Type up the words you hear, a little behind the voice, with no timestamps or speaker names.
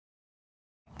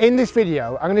In this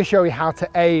video, I'm going to show you how to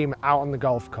aim out on the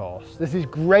golf course. This is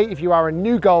great if you are a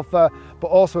new golfer, but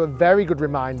also a very good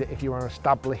reminder if you are an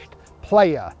established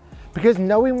player. Because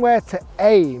knowing where to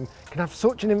aim can have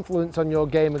such an influence on your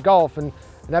game of golf and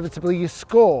inevitably your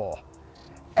score.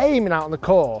 Aiming out on the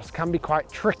course can be quite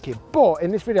tricky, but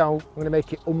in this video, I'm going to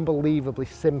make it unbelievably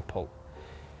simple.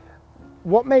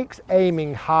 What makes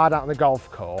aiming hard out on the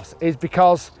golf course is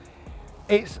because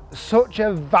it's such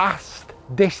a vast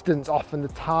distance off from the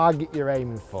target you're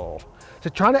aiming for. So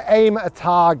trying to aim at a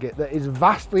target that is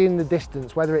vastly in the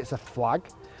distance, whether it's a flag,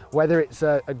 whether it's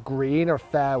a green or a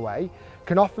fairway,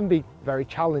 can often be very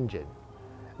challenging.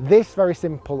 This very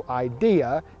simple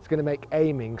idea is going to make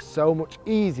aiming so much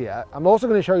easier. I'm also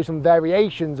going to show you some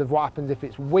variations of what happens if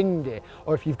it's windy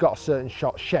or if you've got a certain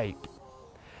shot shape.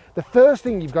 The first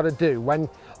thing you've got to do when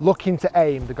looking to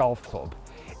aim the golf club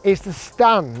is to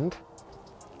stand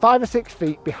 5 or 6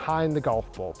 feet behind the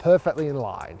golf ball, perfectly in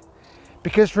line.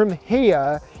 Because from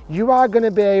here, you are going to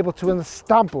be able to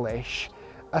establish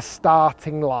a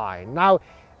starting line. Now,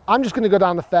 I'm just going to go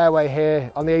down the fairway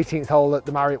here on the 18th hole at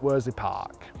the Marriott Worsley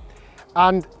Park.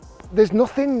 And there's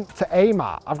nothing to aim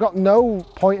at. I've got no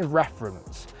point of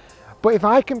reference. But if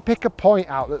I can pick a point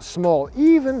out that's small,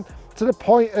 even to the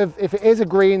point of if it is a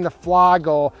green, the flag,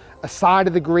 or a side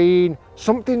of the green,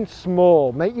 something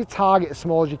small, make your target as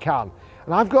small as you can.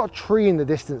 And I've got a tree in the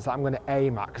distance that I'm going to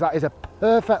aim at, because that is a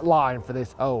perfect line for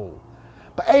this hole.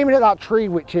 But aiming at that tree,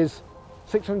 which is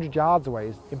 600 yards away,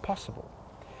 is impossible.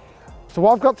 So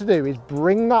what I've got to do is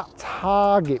bring that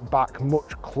target back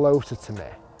much closer to me.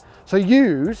 So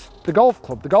use the golf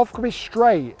club. The golf club is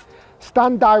straight.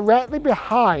 Stand directly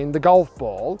behind the golf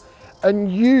ball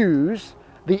and use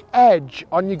the edge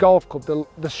on your golf club,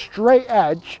 the straight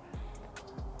edge,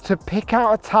 to pick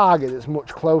out a target that's much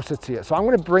closer to you. So I'm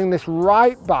going to bring this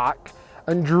right back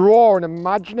and draw an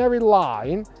imaginary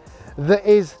line that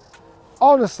is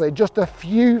honestly just a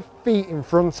few feet in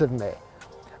front of me.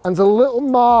 And there's a little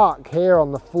mark here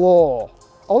on the floor.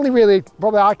 Only really,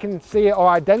 probably I can see it or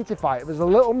identify it. There's a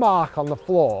little mark on the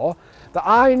floor that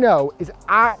I know is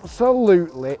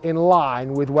absolutely in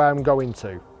line with where I'm going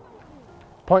to.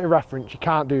 Point of reference, you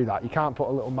can't do that. You can't put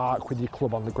a little mark with your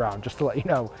club on the ground, just to let you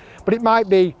know. But it might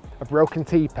be a broken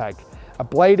tee peg, a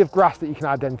blade of grass that you can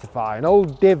identify, an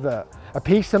old divot, a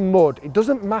piece of mud. It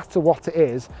doesn't matter what it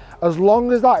is, as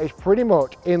long as that is pretty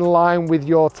much in line with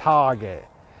your target.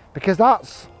 Because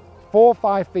that's 4 or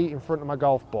 5 feet in front of my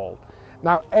golf ball.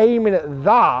 Now, aiming at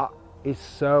that is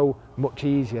so much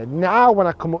easier. Now, when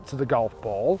I come up to the golf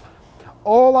ball,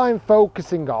 all I'm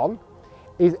focusing on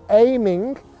is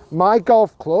aiming my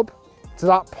golf club to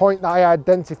that point that I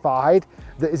identified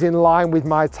that is in line with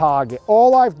my target.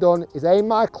 All I've done is aim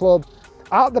my club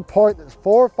at the point that's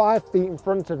 4 or 5 feet in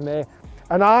front of me,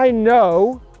 and I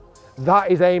know that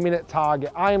is aiming at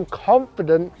target. I am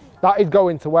confident that is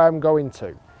going to where I'm going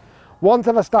to. Once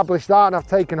I've established that and I've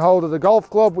taken hold of the golf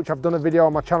club, which I've done a video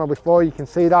on my channel before, you can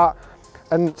see that,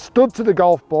 and stood to the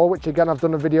golf ball, which again I've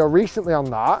done a video recently on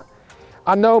that,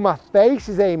 I know my face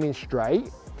is aiming straight.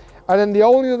 And then the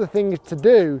only other thing to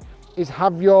do is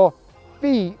have your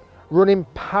feet running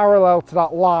parallel to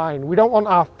that line. We don't want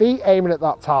our feet aiming at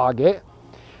that target.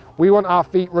 We want our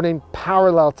feet running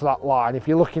parallel to that line if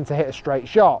you're looking to hit a straight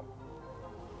shot.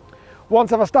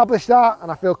 Once I've established that and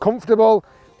I feel comfortable,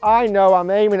 I know I'm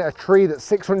aiming at a tree that's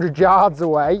 600 yards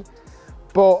away,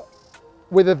 but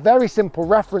with a very simple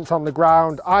reference on the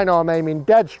ground, I know I'm aiming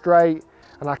dead straight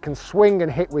and I can swing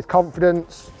and hit with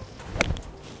confidence,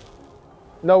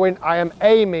 knowing I am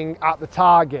aiming at the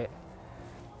target.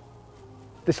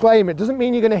 Disclaimer, it doesn't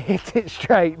mean you're going to hit it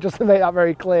straight, just to make that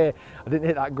very clear. I didn't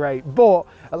hit that great, but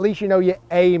at least you know you're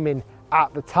aiming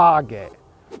at the target.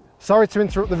 Sorry to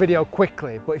interrupt the video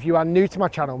quickly, but if you are new to my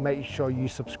channel, make sure you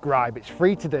subscribe. It's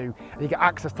free to do, and you get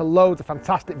access to loads of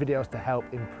fantastic videos to help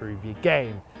improve your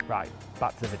game. Right,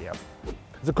 back to the video.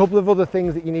 There's a couple of other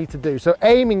things that you need to do. So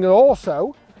aiming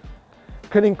also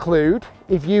can include,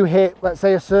 if you hit, let's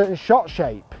say, a certain shot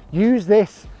shape, use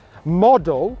this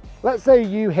model. Let's say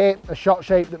you hit a shot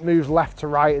shape that moves left to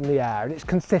right in the air and it's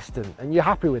consistent and you're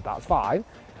happy with that, it's fine.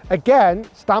 Again,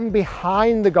 stand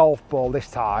behind the golf ball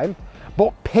this time,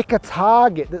 but pick a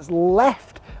target that's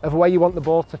left of where you want the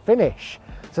ball to finish.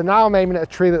 So now I'm aiming at a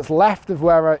tree that's left of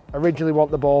where I originally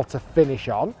want the ball to finish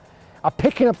on. I'm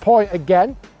picking a point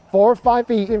again, 4 or 5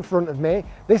 feet in front of me.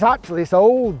 This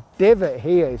old divot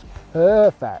here is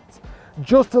perfect.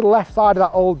 Just to the left side of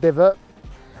that old divot.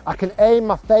 I can aim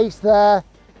my face there.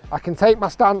 I can take my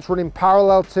stance running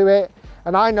parallel to it.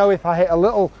 And I know if I hit a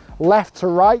little left to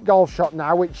right golf shot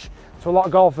now, which to a lot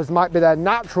of golfers might be their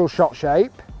natural shot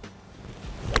shape,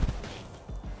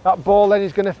 that ball then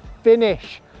is going to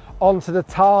finish onto the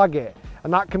target.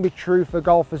 And that can be true for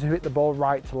golfers who hit the ball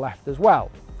right to left as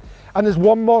well. And there's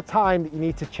one more time that you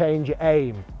need to change your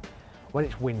aim: when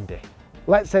it's windy.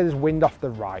 Let's say there's wind off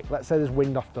the right, let's say there's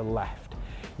wind off the left.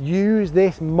 Use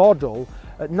this model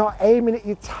at not aiming at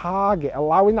your target.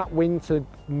 Allowing that wind to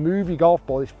move your golf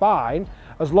ball is fine,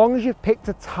 as long as you've picked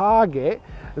a target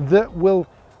that will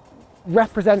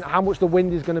represent how much the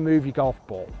wind is going to move your golf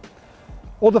ball.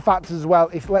 Other factors as well,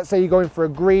 if let's say you're going for a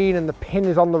green and the pin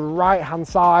is on the right hand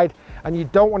side and you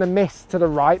don't want to miss to the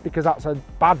right because that's a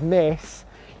bad miss,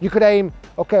 you could aim,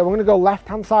 okay, we're going to go left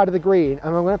hand side of the green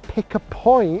and I'm going to pick a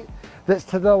point that's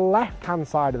to the left hand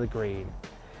side of the green.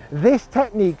 This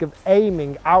technique of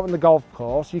aiming out on the golf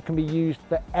course, you can be used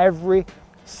for every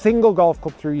single golf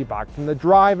club through your bag, from the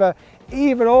driver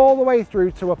even all the way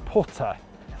through to a putter.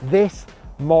 This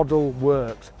model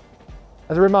works.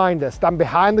 As a reminder, stand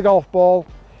behind the golf ball,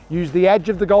 use the edge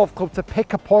of the golf club to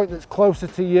pick a point that's closer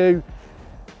to you.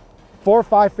 4 or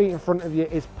 5 feet in front of you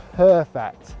is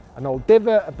perfect. An old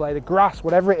divot, a blade of grass,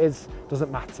 whatever it is,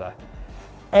 doesn't matter.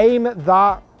 Aim at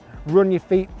that, run your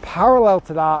feet parallel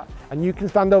to that, and you can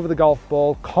stand over the golf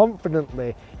ball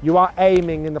confidently. You are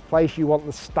aiming in the place you want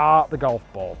to start the golf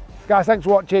ball. Guys, thanks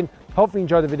for watching. Hopefully you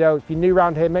enjoyed the video. If you're new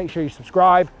around here, make sure you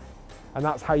subscribe, and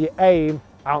that's how you aim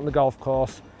out on the golf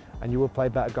course, and you will play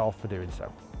better golf for doing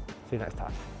so. See you next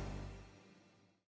time.